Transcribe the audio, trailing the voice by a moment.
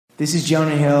This is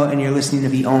Jonah Hill, and you're listening to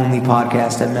the only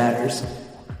podcast that matters.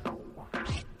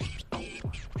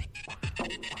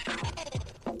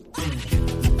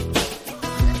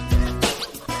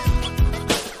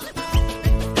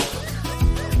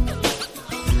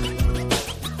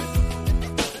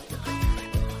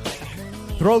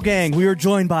 Throw Gang, we are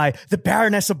joined by the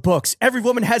Baroness of Books. Every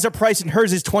woman has her price, and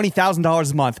hers is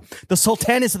 $20,000 a month. The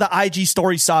Sultaness of the IG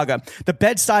Story Saga. The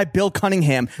Bed-Stuy Bill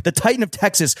Cunningham. The Titan of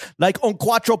Texas. Like on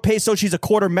Cuatro Pesos, she's a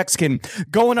quarter Mexican.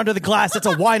 Going under the glass, that's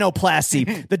a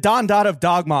winoplasty. The Don Dada of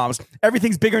Dog Moms.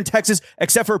 Everything's bigger in Texas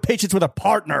except for her patience with a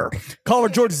partner. Call her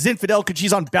George Zinfidel because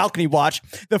she's on balcony watch.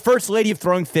 The First Lady of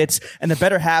Throwing Fits. And the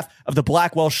better half of the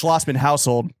Blackwell-Schlossman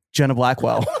household, Jenna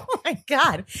Blackwell. Oh my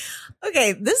God.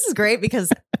 Okay, this is great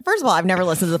because, first of all, I've never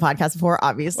listened to the podcast before,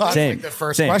 obviously. Well, Same. the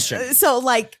first Same. question. So,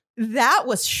 like, that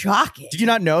was shocking. Did you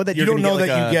not know that You don't know that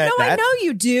you get No, I that. know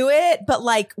you do it, but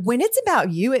like when it's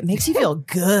about you, it makes you feel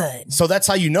good. So that's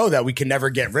how you know that we can never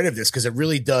get rid of this because it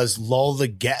really does lull the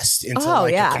guest into Oh,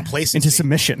 like yeah. a complacency. into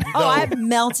submission? Oh, I've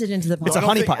melted into the pot. It's a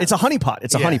honeypot. It's a honeypot.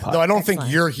 It's a Yeah. honeypot. Though I don't think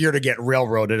Excellent. you're here to get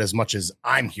railroaded as much as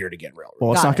I'm here to get railroaded.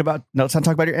 Well, let's Got let's not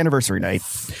talk about your anniversary night.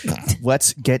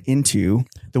 Let's get into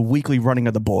the weekly running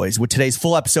of the boys with today's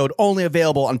full episode only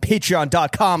available on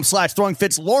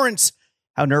patreon.com/throwingfits. Lawrence,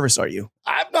 how nervous are you?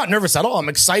 I'm not nervous at all. I'm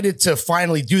excited to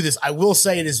finally do this. I will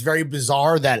say it is very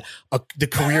bizarre that the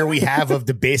career we have of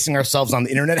debasing ourselves on the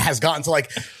internet has gotten to like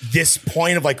this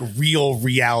point of like real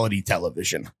reality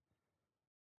television.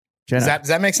 Jenna, Does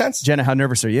that make sense? Jenna, how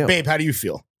nervous are you? Babe, how do you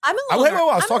feel? I'm a I little,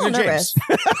 was I'm talking a to little James.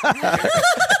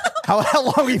 How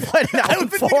long are you planning I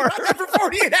out was for? for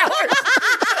 48 hours.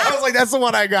 I was like, that's the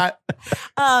one I got.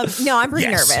 No, I'm pretty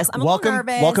Yes. nervous. I'm a Welcome, little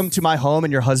nervous. welcome to my home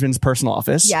and your husband's personal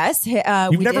office. Yes. You've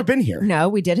we never did- been here. No,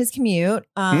 we did his commute.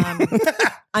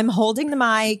 I'm holding the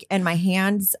mic and my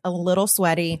hand's a little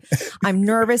sweaty. I'm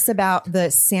nervous about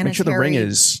the sanitary. Make sure the ring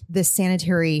is. the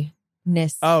sanitariness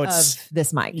it's- of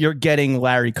this mic. You're getting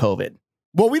Larry COVID.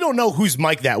 Well, we don't know whose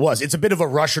mic that was. It's a bit of a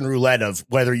Russian roulette of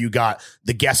whether you got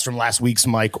the guest from last week's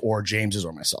mic or James's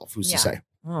or myself. Who's Yeah. to say?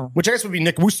 Oh. Which I guess would be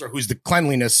Nick Wooster, who's the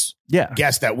cleanliness Yeah.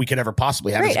 guest that we could ever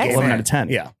possibly have. Great, as a gay excellent. man. 11 out of 10.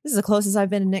 Yeah. This is the closest I've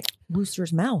been to Nick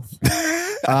Wooster's mouth. I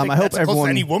hope That's close everyone.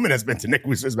 any woman has been to Nick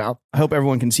Wooster's mouth. I hope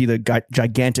everyone can see the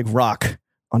gigantic rock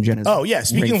on Jenna's. Oh, yeah.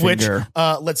 Speaking ring of which, finger.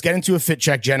 let's get into a fit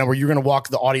check, Jenna, where you're going to walk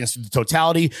the audience through the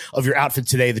totality of your outfit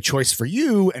today, the choice for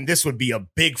you. And this would be a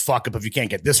big fuck up if you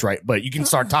can't get this right, but you can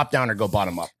start top down or go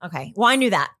bottom up. Okay. Well, I knew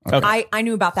that. Okay. I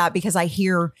knew about that because I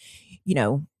hear, you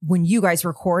know, when you guys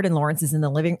record and Lawrence is in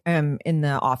the in the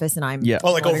office and I'm Yeah.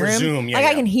 Oh, like living over room, Zoom. Yeah. like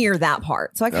yeah. I can hear that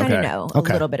part. So I kind of Okay. know Okay.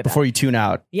 a little bit about Before you tune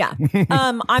out. Yeah.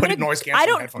 I'm Put gonna a noise canceling I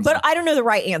don't headphones but on. I don't know the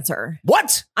right answer.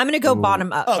 What? I'm gonna go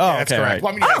bottom up. Okay, that's okay, correct. right. Well,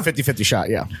 I mean, you got a 50-50 shot.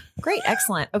 Yeah. Great,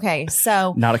 excellent. Okay.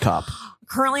 So Not a cop.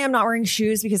 currently I'm not wearing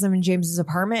shoes because I'm in James's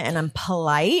apartment and I'm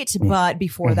polite. But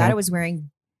before that I was wearing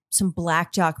some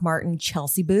black Doc Martin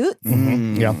Chelsea boots.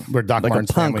 Yeah. We're Doc Like Martin's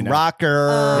a punk family now. rocker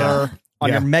Yeah. on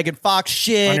Yeah. your Megan Fox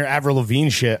shit. On your Avril Lavigne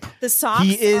shit. The socks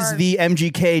He is are- the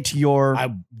MGK to your, I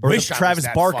or wish I was Travis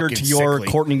that Barker fucking to your sickly.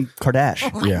 Courtney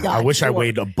Kardashian. Oh my Yeah. God, I wish I sure.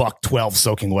 weighed a $112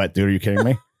 soaking wet, dude. Are you kidding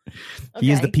me?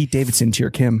 He is the Okay. Pete Davidson to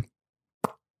your Kim.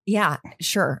 Yeah,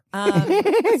 sure.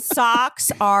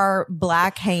 Socks are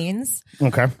black Hanes.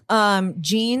 Okay.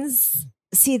 Jeans.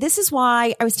 See, this is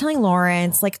why I was telling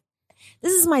Lawrence, like,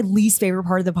 this is my least favorite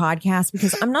part of the podcast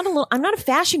because I'm not a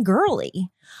fashion girly.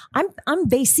 I'm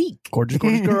basic. Gorgeous,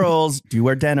 gorgeous girls. Do you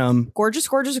wear denim? Gorgeous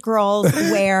girls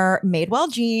wear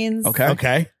Madewell jeans. Okay.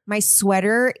 Okay. My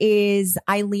sweater is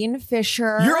Eileen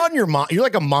Fisher. You're on your mom. You're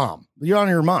like a mom. You're on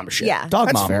your mom shit. Yeah. Dog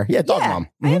That's mom. fair. Yeah, dog Yeah, mom.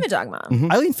 I am a dog mom.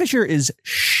 Mhm. Eileen Fisher is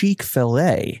chic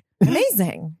filet.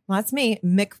 Amazing. Well, that's me.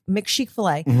 Mick Chic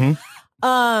Filet. Mhm.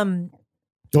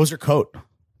 What was your coat?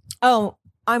 Oh,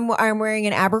 I'm wearing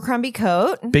an Abercrombie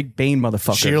coat. Big Bane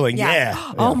motherfucker. Shearling.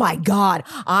 Yeah. Oh my God.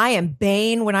 I am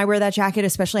Bane. When I wear that jacket,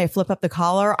 especially I flip up the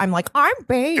collar. I'm like, I'm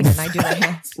Bane. And I do the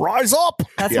hands. Rise up.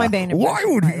 That's my Bane Why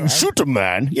impression, would by the you way. shoot a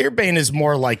man? Your Bane is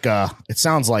more like it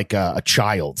sounds like a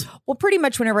child. Well, pretty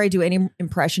much whenever I do any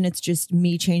impression, it's just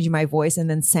me changing my voice and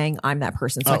then saying I'm that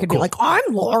person. So I could cool. be like, I'm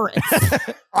Lawrence.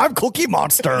 I'm Cookie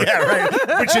Monster. Yeah,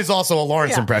 right. Which is also a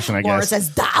Lawrence impression, I Lawrence guess.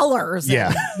 says dollars. And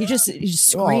Yeah. He just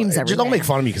screams Well, everything. just don't make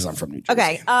fun of me because I'm from New Jersey.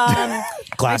 Okay.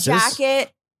 Glasses. My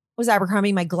jacket was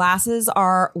Abercrombie. My glasses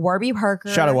are Warby Parker.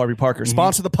 Shout out Warby Parker.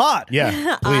 Sponsor the pod.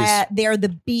 Yeah, please. They're the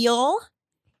Beal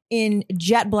in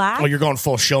jet black. Oh, you're going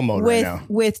full show mode with right now.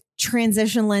 with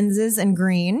transition lenses and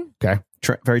green. Okay.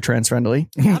 Very trans friendly.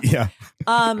 Yeah.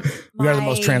 Um, We are the my-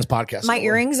 most trans podcast. My in the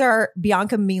world. earrings are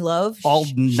Bianca Milov. All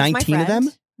She's my 19 of them?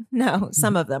 friend. No,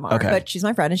 some of them are, Okay. but she's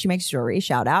my friend and she makes jewelry.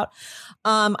 Shout out.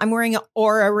 I'm wearing an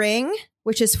Aura ring,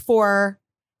 which is for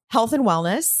health and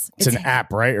wellness. It's an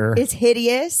app, right? Or It's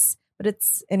hideous, but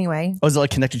it's anyway. Oh, is it like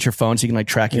connected to your phone so you can like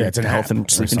track your it's an health app and or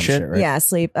sleep some and shit? right? Yeah,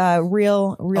 sleep.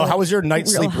 Real. Oh, how was your night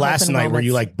real sleep health last and night? Were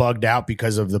you wellness. like bugged out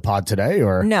because of the pod today,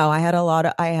 or No, I had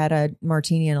a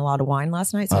martini and a lot of wine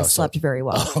last night, so I Oh, so- slept very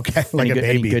well. okay, like a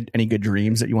baby? Any good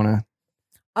dreams that you want to?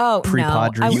 Oh,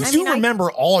 Pre-pod no. dreams. You do remember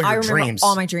all your I remember dreams.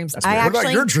 all my dreams. That's I weird. What actually.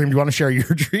 about your dream? Do you want to share your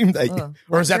dream? That Ugh.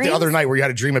 or is that Dreams? the other night where you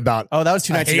had a dream about? Oh, that was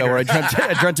 2 A nights ago hater. where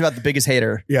I dreamt about the biggest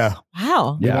hater. Yeah,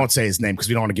 Wow. we Yeah. won't say his name because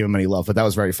we don't want to give him any love. But that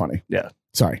was very funny. Yeah.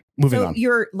 Sorry. Moving So on.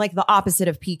 you're like the opposite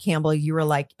of Pete Campbell. You were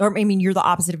like, or I mean, you're the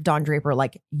opposite of Don Draper.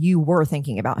 Like you were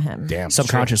thinking about him. Damn.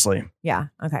 Subconsciously. Yeah.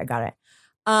 Okay. Got it.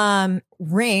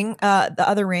 Ring, the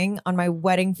other ring on my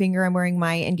wedding finger, I'm wearing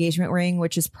my engagement ring,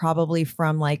 which is probably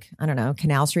from like, I don't know,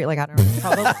 Canal Street. Like, I don't know,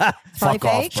 probably Fuck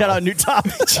off, fake. Shout out New Top.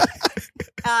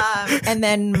 And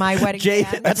then my wedding Jay,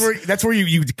 band. That's where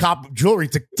you cop jewelry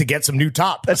to get some new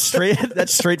top. That's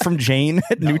straight from Jane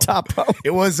at New Top, bro.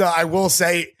 It was, I will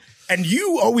say, and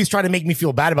you always try to make me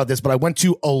feel bad about this, but I went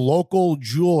to a local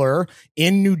jeweler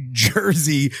in New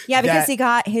Jersey. Yeah, because that- he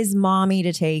got his mommy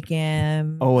to take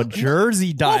him. Oh, a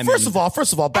Jersey well, diamond. first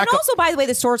of all, And back up. also, by the way,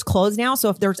 the store's closed now. So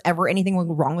if there's ever anything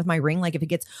wrong with my ring, like if it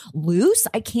gets loose,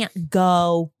 I can't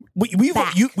go. We've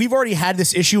we've already had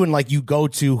this issue, and like you go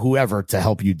to whoever to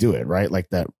help you do it, right? Like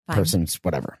that Fine. person's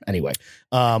whatever. Anyway,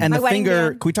 and My the wedding finger.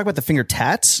 band. Can we talk about the finger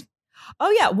tats? Oh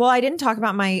yeah. Well, I didn't talk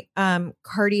about my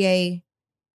Cartier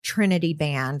Trinity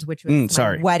band, which was my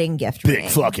sorry. wedding gift big ring.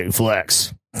 fucking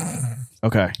flex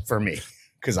Okay. for me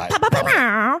because I Is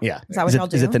yeah. that what y'all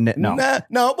do? Is it the knit? No.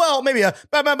 No, well, maybe a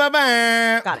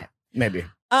Got it. maybe.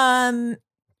 Yeah,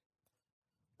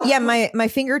 my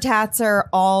finger tats are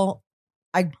all.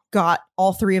 I got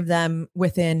all three of them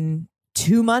within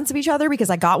 2 months of each other because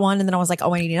I got one and then I was like,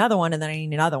 oh, I need another one, and then I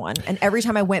need another one. And every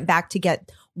time I went back to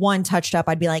get one touched up,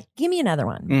 I'd be like, give me another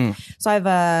one. Mm. So I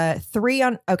have three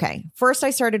on. Okay, first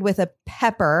I started with a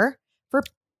pepper for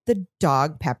the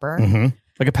dog pepper. Mhm.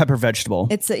 Like a pepper vegetable.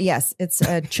 It's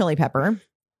a chili pepper.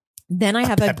 Then I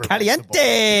have a Pepper.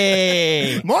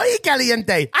 Caliente. Muy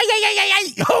caliente. Ay, ay, ay,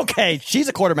 ay, ay. Okay, she's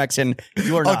a quarter Mexican.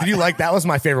 You are Oh, not. did you like that? Was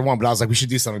my favorite one, but I was like, we should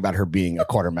do something about her being a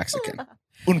quarter Mexican.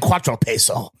 Un cuatro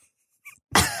peso.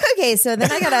 okay. So then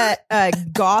I got a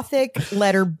gothic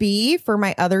letter B for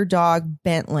my other dog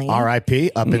Bentley.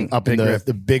 R.I.P. Up in Big rip.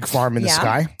 the big farm in the Yeah.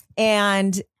 sky.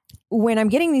 And when I'm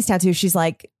getting these tattoos, she's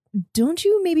like, don't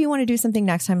you maybe want to do something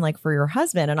next time like for your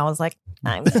husband? And I was like,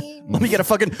 I mean. Let me get a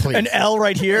fucking Please. an L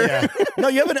right here. Yeah. No,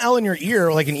 you have an L in your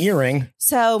ear, like an earring.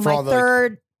 So For all my the,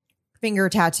 third finger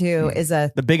tattoo is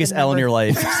a The biggest L in your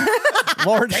life.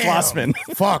 Lawrence Damn. Schlossman.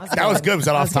 Fuck, that was good. Was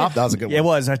that off top? That was a good one. Yeah, it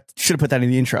was. I should have put that in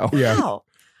the intro. Yeah.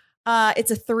 Wow.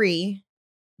 It's a 3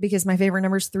 because my favorite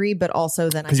number is 3, but also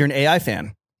then Because you're an AI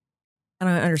fan. I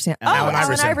don't understand. And Allen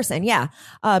Iverson. Yeah.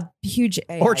 Huge.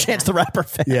 Or Chance the Rapper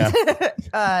fan. Yeah.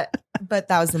 But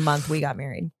that was the month we got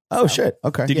married. Oh shit.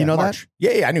 Okay. Did you Yeah, know March.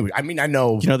 Yeah, I knew. I mean, I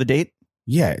know. Do you know the date?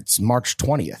 Yeah, it's March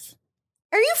 20th.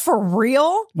 Are you for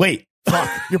real? Wait. Fuck.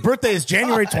 Your birthday is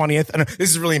January 20th. And this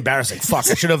is really embarrassing. Fuck.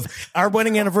 I should have. Our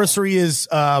wedding anniversary is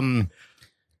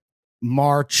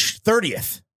March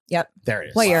 30th. Yep. There it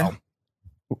is. What year? Wow.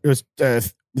 It was.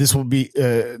 This will be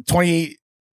 2018.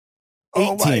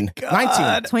 Oh my 19.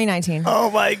 God. 2019. Oh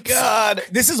my God.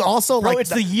 This is also Bro, like it's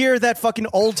the year that fucking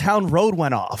Old Town Road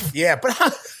went off. yeah, but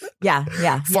Yeah.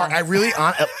 fuck. I really.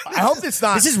 I hope it's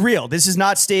not. This is real. This is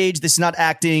not staged. This is not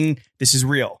acting. This is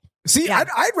real. See, Yeah.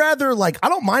 I'd rather like I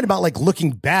don't mind about like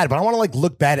looking bad, but I want to like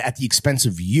look bad at the expense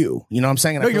of you. You know what I'm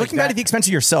saying? And I No, feel you're like looking bad at the expense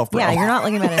of yourself, bro. Yeah, you're not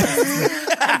looking at it.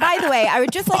 And by the way, I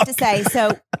would just like to say,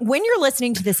 so when you're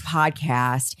listening to this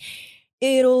podcast,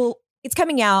 it's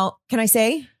coming out. Can I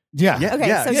say? Yeah. Yeah, Okay,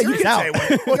 yeah, so yeah, you're- you can say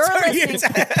what- You're sorry,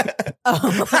 listening.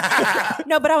 Oh.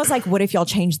 No, but I was like, what if y'all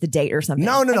change the date or something?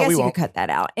 No, I guess we you won't. could cut that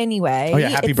out. Anyway. Oh yeah,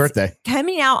 happy it's birthday.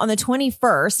 Coming out on the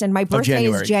 21st, and my birthday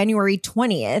January. is January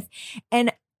 20th.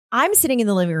 And I'm sitting in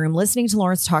the living room listening to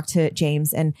Lawrence talk to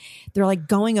James, and they're like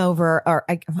going over, or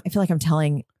I feel like I'm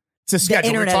telling, It's a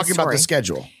schedule. We're internet talking about story. the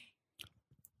schedule.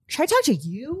 should I talk to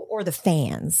you or the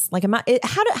fans? Like,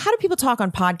 how do people talk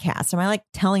on podcasts? Am I like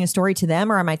telling a story to them,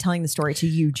 or am I telling the story to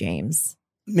you, James?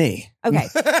 Me. Okay,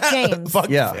 James. Fuck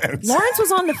Yeah. fans. Lawrence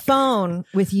was on the phone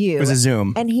with you. It was a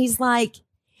Zoom. And he's like,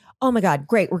 oh my God,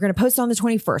 great. We're going to post it on the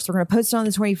 21st. We're going to post it on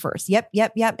the 21st.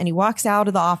 Yep. And he walks out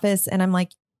of the office and I'm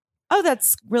like, oh,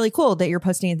 that's really cool that you're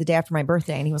posting it the day after my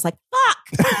birthday. And he was like,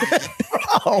 fuck.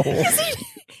 Oh.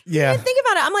 Yeah. Think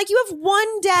about it. I'm like, you have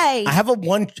one day.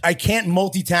 I can't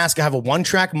multitask. I have a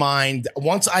one-track mind.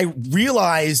 Once I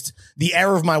realized the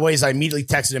error of my ways, I immediately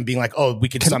texted him being like, oh, we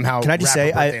could somehow Can I just wrap say,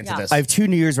 a birthday into this. I have 2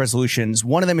 New Year's resolutions.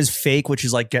 One of them is fake, which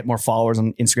is like get more followers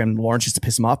on Instagram and Lawrence just to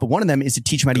piss him off. But one of them is to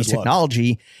teach him how to use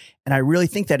technology. And I really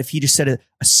think that if he just set a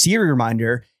Siri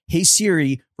reminder, hey,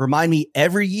 Siri, remind me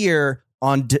every year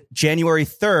on January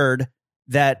 3rd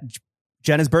that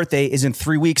Jenna's birthday is in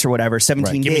 3 weeks or whatever,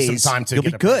 17 Give days. me some time to you'll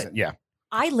get be a good. present. Yeah.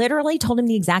 I literally told him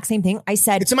the exact same thing. I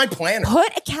said, It's in my planner.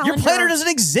 put a calendar. Your planner doesn't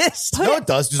exist. No, it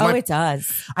does. It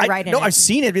does. I write in No, it. I've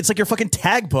seen it. It's like your fucking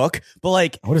tag book, but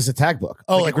like What is the tag book?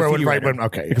 Oh, like where I would graffiti write writer. when,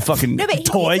 okay. like a fucking No, but he-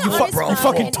 toy. he's You, honest you about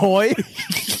fucking it. toy.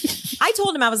 I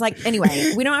told him, I was like,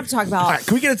 anyway, we don't have to talk about. All right,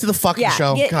 can we get into the fucking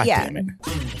show? yeah, God yeah. damn it.